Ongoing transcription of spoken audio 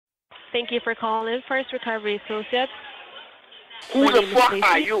Thank you for calling First Recovery Associates. Who the fuck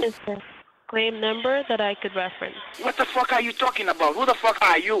are you? Is the claim number that I could reference. What the fuck are you talking about? Who the fuck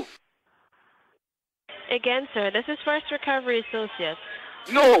are you? Again, sir, this is First Recovery Associates.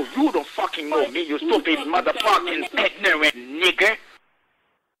 No, you don't fucking know me, you stupid motherfucking ignorant nigger.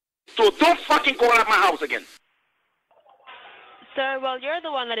 So don't fucking call at my house again. Sir, well, you're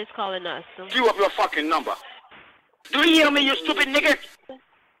the one that is calling us. So. Give up your fucking number. Do you hear me, you stupid nigger?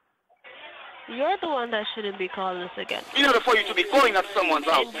 You're the one that shouldn't be calling us again. In order for you to be calling at someone's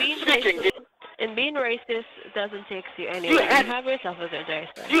house, and being racist doesn't take you anywhere. You have yourself as a there,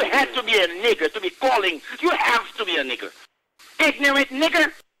 sir. You had to be a nigger to be calling. You have to be a nigger. Ignorant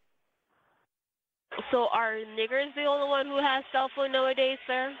nigger. So are niggers the only one who has cell phone nowadays,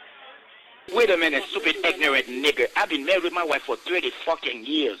 sir? Wait a minute, stupid ignorant nigger. I've been married with my wife for 30 fucking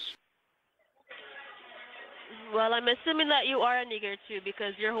years. Well, I'm assuming that you are a nigger too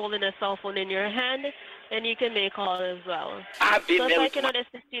because you're holding a cell phone in your hand and you can make calls as well. I've been so married. If I cannot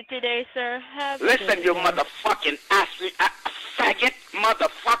assist you today, sir, listen, you motherfucking faggot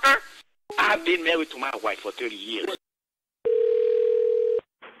motherfucker. I've been married to my wife for 30 years.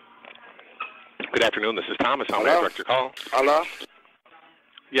 Good afternoon, this is Thomas. How may I direct your call? Hello?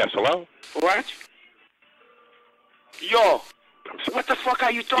 Yes, hello? What? Yo, what the fuck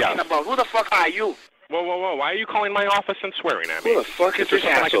are you talking about? Who the fuck are you? Whoa, why are you calling my office and swearing at me? Who the fuck is this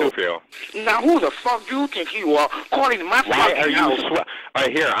asshole? I can do for you? Now, who the fuck do you think you are calling my fucking house? All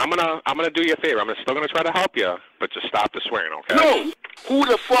right, here, I'm gonna do you a favor. I'm still gonna try to help you, but just stop the swearing, okay? No! Who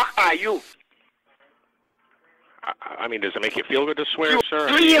the fuck are you? I mean, does it make you feel good to swear, sir?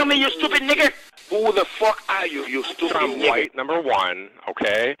 Do you hear me, you stupid nigger? Who the fuck are you, you stupid I'm nigger? white, number one,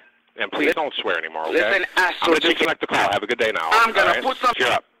 okay? And please don't swear anymore, okay? Listen, asshole. I'm gonna disconnect the call. Have a good day now. I'm gonna put some... Cheer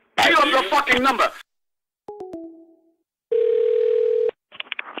up. Give up your fucking number.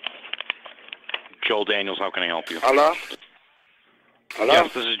 Joel Daniels, how can I help you? Hello? Hello?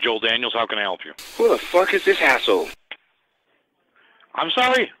 Yes, this is Joel Daniels, how can I help you? Who the fuck is this asshole? I'm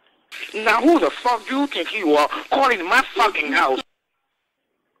sorry? Now, who the fuck do you think you are calling my fucking house?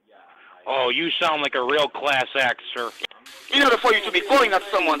 Oh, you sound like a real class act, sir. In order for you to be calling at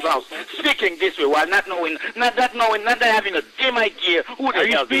someone's house, speaking this way while not having a dim idea who the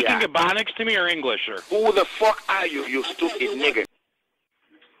hell they are. Are you speaking Ebonics to me or English, sir? Who the fuck are you, you stupid nigger?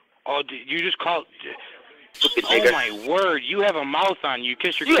 Oh, you just called... Stupid nigger. Oh, my word, you have a mouth on you.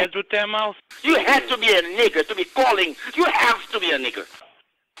 Kiss your kids with that mouth? You had to be a nigger to be calling. You have to be a nigger.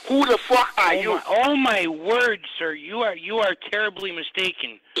 Who the fuck are you? Oh my word, sir! You are terribly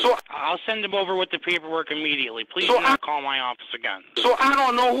mistaken. So I'll send him over with the paperwork immediately. Please do not call my office again. So I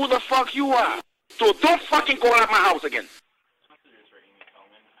don't know who the fuck you are. So don't fucking call at my house again.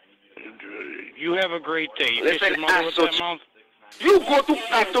 You have a great day. You Listen, kiss your mother with that mouth? You go to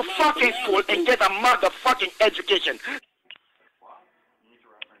fucking school and get a motherfucking education.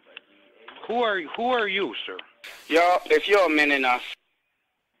 Who are you, sir? Yo, if you're man enough.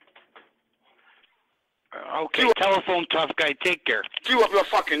 Okay, telephone tough guy, take care. Give up your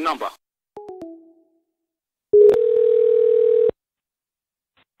fucking number.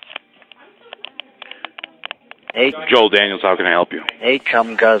 Hey, Joel Daniels, how can I help you? Hey,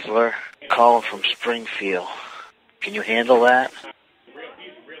 cum guzzler. Calling from Springfeel. Can you handle that?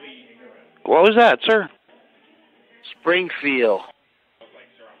 What was that, sir? Springfeel.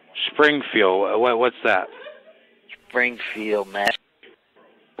 Springfeel. What's that? Springfeel, man.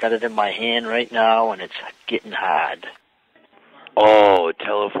 Got it in my hand right now, and it's getting hard. Oh,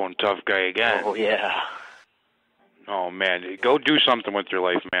 telephone tough guy again. Oh, yeah. Oh, man. Go do something with your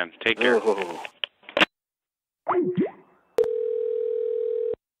life, man. Take care. Ooh.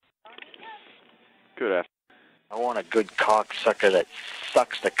 Good afternoon. I want a good cocksucker that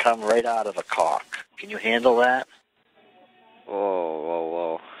sucks the cum right out of a cock. Can you handle that?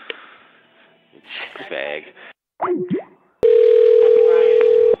 Whoa. Fag.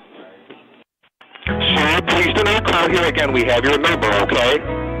 Sir, please do not call here again. We have your number, okay?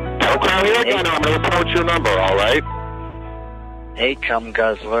 Don't call here again, or I'm going to report your number, all right? Hey, cum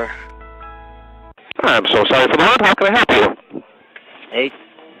guzzler. I'm so sorry for that. How can I help you? Hey,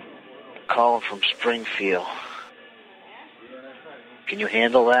 calling from Springfeel. Can you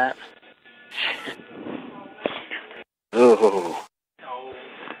handle that? Ooh.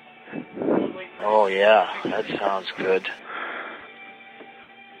 Oh, yeah, that sounds good.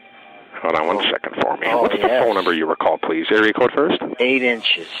 Hold on 1 second for me. Oh, What's the phone number you recall, please? Area code first? 8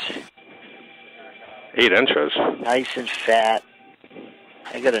 inches. 8 inches? Nice and fat.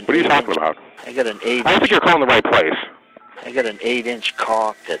 I got an What are you talking about? I got an 8. I don't think you're calling the right place. I got an 8-inch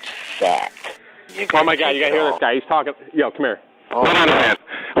cock that's fat. Oh my God! You gotta hear this guy. He's talking. Yo, come here. Oh, Hold on a minute.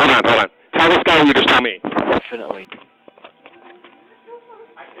 Hold on. or you just tell me? Definitely.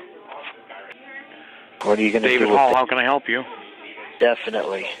 What are you going to do David with Hall, that? how can I help you?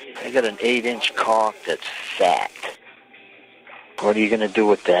 Definitely. I got an 8-inch cock that's fat. What are you going to do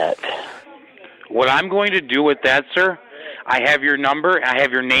with that? What I'm going to do with that, sir, I have your number. I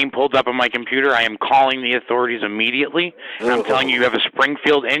have your name pulled up on my computer. I am calling the authorities immediately. And I'm telling you have a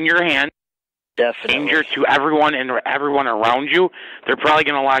Springfield in your hand. Definitely. Danger to everyone and everyone around you. They're probably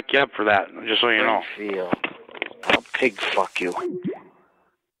going to lock you up for that, just so you know. Springfield. I'll pig fuck you.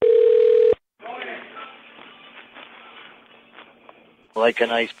 Like a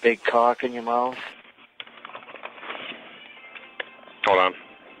nice big cock in your mouth? Hold on.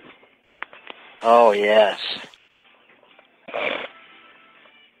 Oh, yes.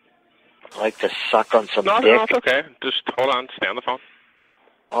 Like to suck on some dick? No, it's okay. Just hold on. Stay on the phone.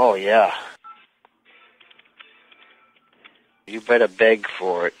 Oh, yeah. You better beg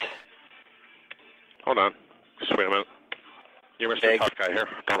for it. Hold on. Just wait a minute. You're Mr. Cock guy here.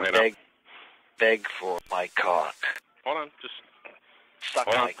 Don't hang up. Beg for my cock. Hold on. Just Suck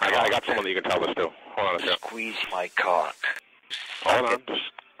hold on. my cock. I got someone that you can tell this to. Hold on a second. Squeeze my cock. Hold on. Just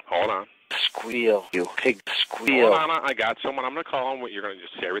hold on. Squeal, you pig squeal. Hold on. I got someone. I'm going to call him. You're going to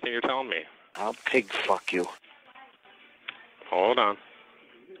just say everything you're telling me. I'll pig fuck you. Hold on.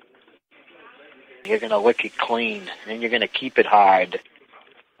 You're going to lick it clean, and you're going to keep it hard.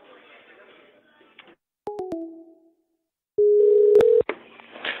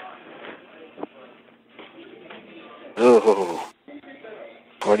 Ooh.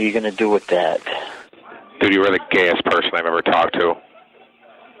 What are you going to do with that? Dude, you were the gayest person I've ever talked to.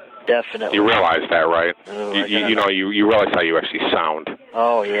 Definitely. You realize that, right? Oh, you realize how you actually sound.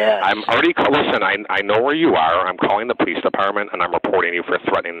 Oh, yeah. I'm already, listen, I know where you are. I'm calling the police department, and I'm reporting you for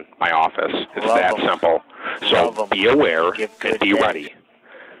threatening my office. It's that simple. So be aware and be ready.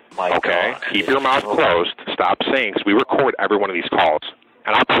 Okay? Keep your mouth closed. Stop saying, because we record every one of these calls.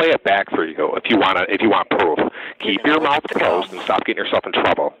 And I'll play it back for you if you want proof. Keep your mouth closed and stop getting yourself in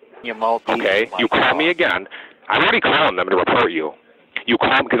trouble. Your mouth. Okay? You call me again. I'm already calling them to report you. You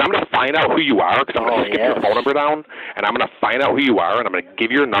call because I'm going to find out who you are, because I'm going to skip your phone number down, and I'm going to find out who you are, and I'm going to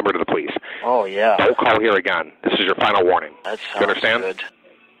give your number to the police. Oh, yeah. Don't call here again. This is your final warning. That sounds you understand? Good.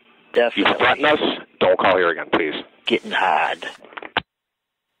 Definitely. You threaten us, don't call here again, please. Getting hard.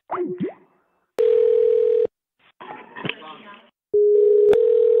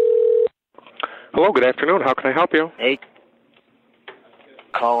 Hello, good afternoon. How can I help you? Hey.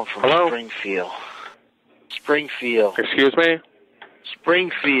 Calling from Springfeel. Springfeel. Excuse me?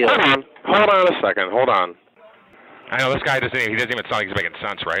 Springfield. Hold on a second. Hold on. I know this guy doesn't even sound like he's making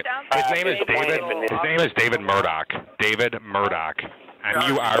sense, right? His name is David. His name is David Murdoch. David Murdoch.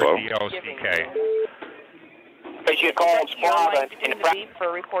 M-U-R-D-O-C-K. But you called Squad in the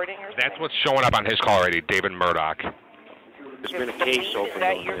for recording or something? That's what's showing up on his call already. David Murdoch. There's been a case opened. Is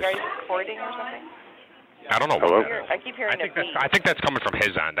that your guys' recording or something? I don't know. Hello? I keep hearing a beep. I think that's coming from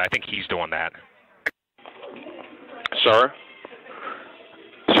his end. I think he's doing that. Sir?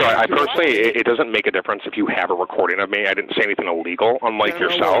 So I personally, it doesn't make a difference if you have a recording of me. I didn't say anything illegal, unlike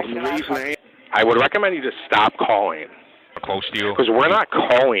yourself. I would recommend you to stop calling. Close to you? Because we're not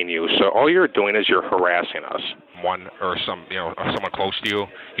calling you, so all you're doing is you're harassing us. Someone close to you,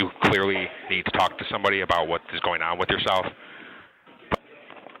 you clearly need to talk to somebody about what is going on with yourself.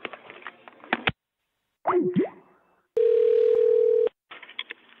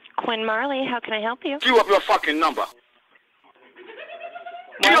 Quinn Marley, how can I help you? Give up your fucking number.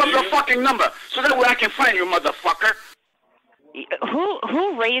 Give up your fucking number, so that way I can find you, motherfucker.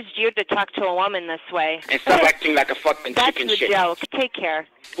 Who raised you to talk to a woman this way? And stop acting like a fucking chicken shit. That's the joke. Take care.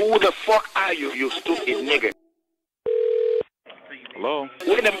 Who the fuck are you, you stupid nigger? Hello?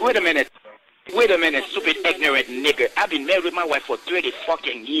 Wait a minute. Wait a minute, stupid ignorant nigger. I've been married with my wife for 30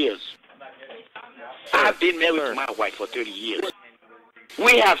 fucking years. I've been married to my wife for 30 years.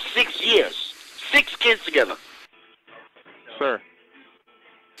 We have 6 years. 6 kids together. Sir.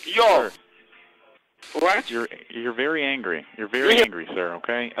 Yo. Sir. What? You're very angry. You're very angry, sir,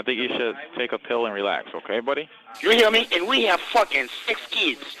 okay? I think you should take a pill and relax, okay, buddy? You hear me? And we have fucking 6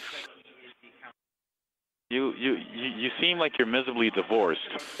 kids. You seem like you're miserably divorced.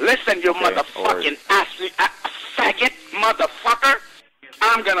 Listen, you motherfucking faggot motherfucker.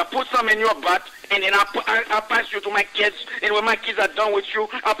 I'm gonna put some in your butt, and then I'll pass you to my kids, and when my kids are done with you,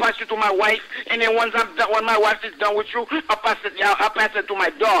 I'll pass you to my wife, and then when my wife is done with you, I'll pass it to my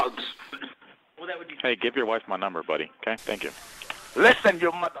dogs. Hey, give your wife my number, buddy, okay? Thank you. Listen,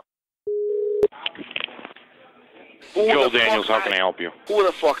 you mother... Joel Daniels, how can I help you? Who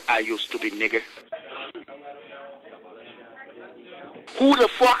the fuck are you, stupid nigger? Who the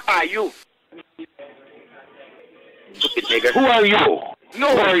fuck are you? nigga. Who are you? No,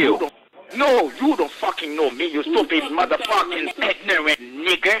 Who are you? No, you don't fucking know me, you stupid motherfucking ignorant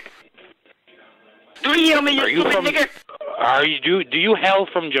nigger. Do you hear me, you stupid nigger? Do you hail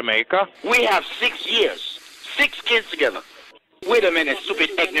from Jamaica? We have 6 years. 6 kids together. Wait a minute, stupid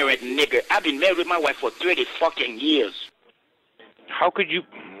ignorant nigger. I've been married with my wife for 30 fucking years. How could you...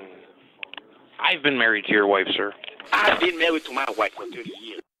 I've been married to your wife, sir. I've been married to my wife for 30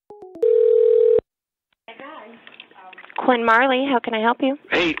 years. Quinn Marley, how can I help you?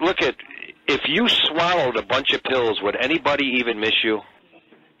 Hey, look if you swallowed a bunch of pills, would anybody even miss you?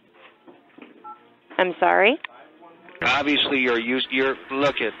 I'm sorry? Obviously, you're a useless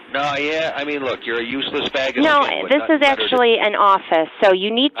bag of No, shit with this is nothing better actually an office, so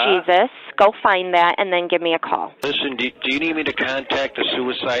you need Jesus. Go find that and then give me a call. Listen, do you need me to contact the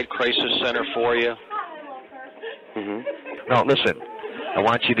Suicide Crisis Center for you? No, listen. I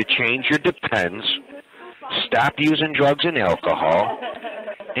want you to change your Depends, stop using drugs and alcohol,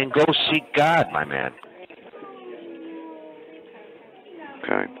 and go seek God, my man.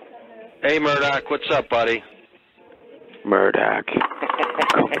 Okay. Hey, Murdoch, what's up, buddy? Murdoch, I'm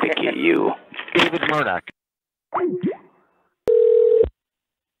coming to get you. David Murdoch.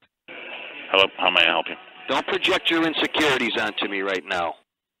 Hello, how may I help you? Don't project your insecurities onto me right now.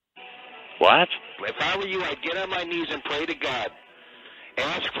 What? If I were you, I'd get on my knees and pray to God.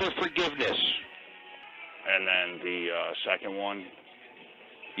 Ask for forgiveness. And then the second one?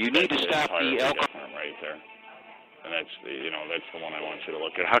 You need to stop the alcohol. Right there. And that's the one I want you to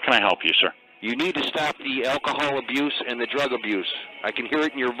look at. How can I help you, sir? You need to stop the alcohol abuse and the drug abuse. I can hear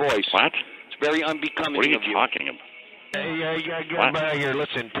it in your voice. What? It's very unbecoming of you. What are you talking about? Hey, get out of here.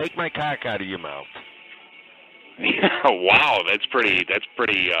 Listen, take my cock out of your mouth. Wow, that's pretty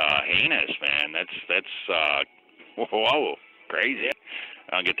heinous, man. That's whoa, crazy.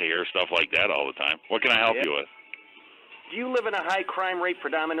 I don't get to hear stuff like that all the time. What can I help you with? Do you live in a high crime rate,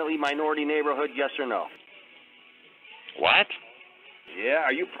 predominantly minority neighborhood, yes or no? What? Yeah,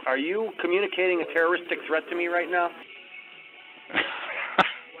 are you communicating a terroristic threat to me right now?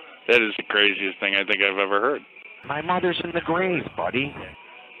 That is the craziest thing I think I've ever heard. My mother's in the grave, buddy.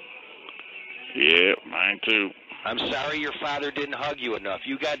 Yeah, mine too. I'm sorry your father didn't hug you enough.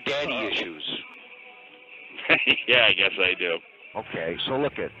 You got daddy issues. Yeah, I guess I do. Okay, so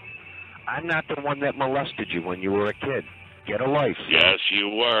look I'm not the one that molested you when you were a kid. Get a life. Yes, you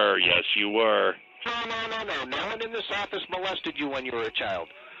were. Yes, you were. No. No one in this office molested you when you were a child.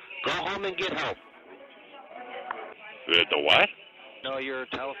 Go home and get help. The what? No, you're a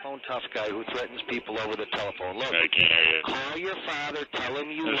telephone tough guy who threatens people over the telephone. Look, I can't hear you. Call your father, tell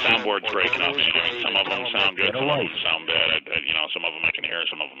him you The soundboard's breaking up, man. I mean, some of them sound good, some of them sound bad. Some of them I can hear,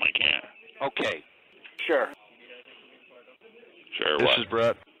 some of them I can't. Okay. Sure. Sure, This what? is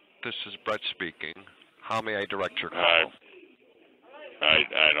Brett. This is Brett speaking. How may I direct your call?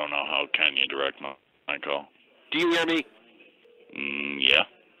 I don't know. How can you direct my call? Do you hear me? Yeah.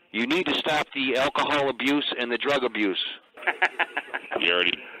 You need to stop the alcohol abuse and the drug abuse. You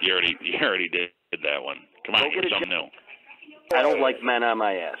already did that one. Come on, get something new. I don't like men on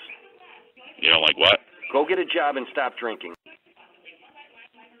my ass. You don't like what? Go get a job and stop drinking.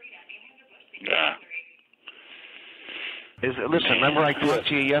 Yeah. Listen, remember I talked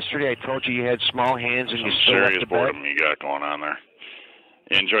to you yesterday? I told you had small hands and you still serious left the bed? boredom you got going on there.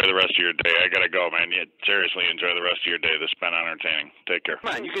 Enjoy the rest of your day. I gotta go, man. Seriously, enjoy the rest of your day. This has been entertaining. Take care.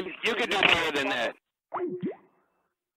 Come on, you can do better than that.